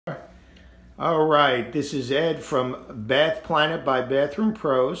All right, this is Ed from Bath Planet by Bathroom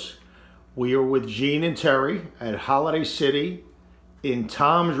Pros. We are with Gene and Terry at Holiday City in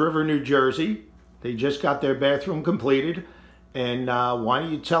Toms River, New Jersey. They just got their bathroom completed. And why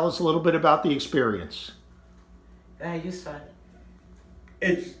don't you tell us a little bit about the experience? You start.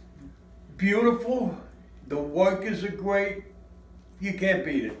 It's beautiful. The workers are great. You can't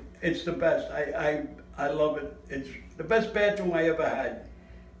beat it. It's the best. I love it. It's the best bathroom I ever had.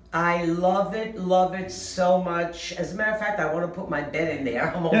 I love it so much. As a matter of fact, I want to put my bed in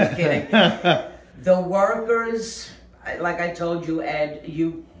there. I'm only kidding. The workers, like I told you, Ed,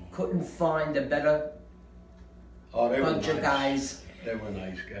 you couldn't find a better bunch of guys. They were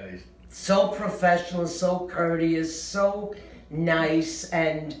nice guys. So professional, so courteous, so nice,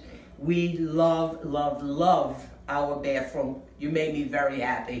 and we love our bathroom. You made me very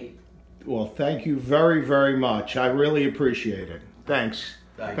happy. Well, thank you very, very much. I really appreciate it. Thanks.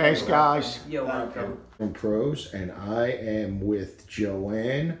 Thanks, guys. You're welcome. From Pros, and I am with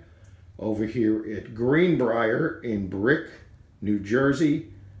Joanne over here at Greenbrier in Brick, New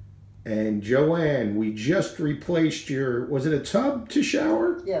Jersey. And Joanne, we just replaced your, was it a tub to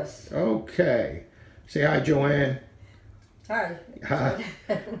shower? Yes. Okay. Say hi, Joanne. Hi. Hi.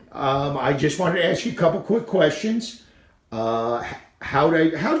 I just wanted to ask you a couple quick questions. How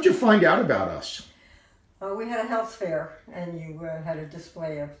did you find out about us? We had a health fair, and you had a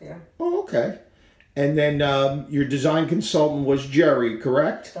display up there. Oh, okay. And then your design consultant was Jerry,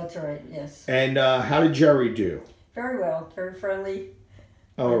 correct? That's right, yes. And how did Jerry do? Very well, very friendly.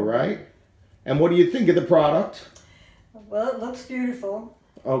 All right. And what do you think of the product? Well, it looks beautiful.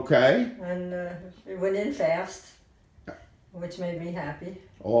 Okay. And it went in fast, which made me happy.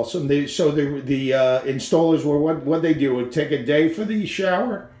 Awesome. So the installers were, what they do? Would take a day for the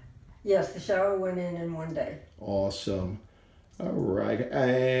shower? Yes, the shower went in one day. Awesome. All right.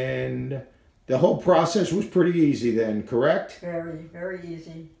 And the whole process was pretty easy then, correct? Very, very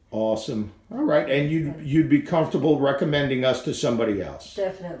easy. Awesome. All right. And you'd be comfortable recommending us to somebody else?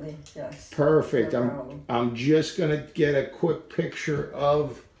 Definitely, yes. Perfect. No problem. I'm just going to get a quick picture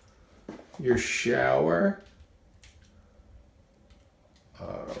of your shower.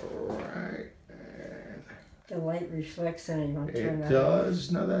 All right. The light reflects in it. You want to turn It that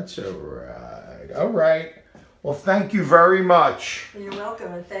does. No, that's all right. All right. Well, thank you very much. on? You're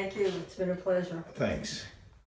welcome, and thank you. It's been a pleasure. Thanks.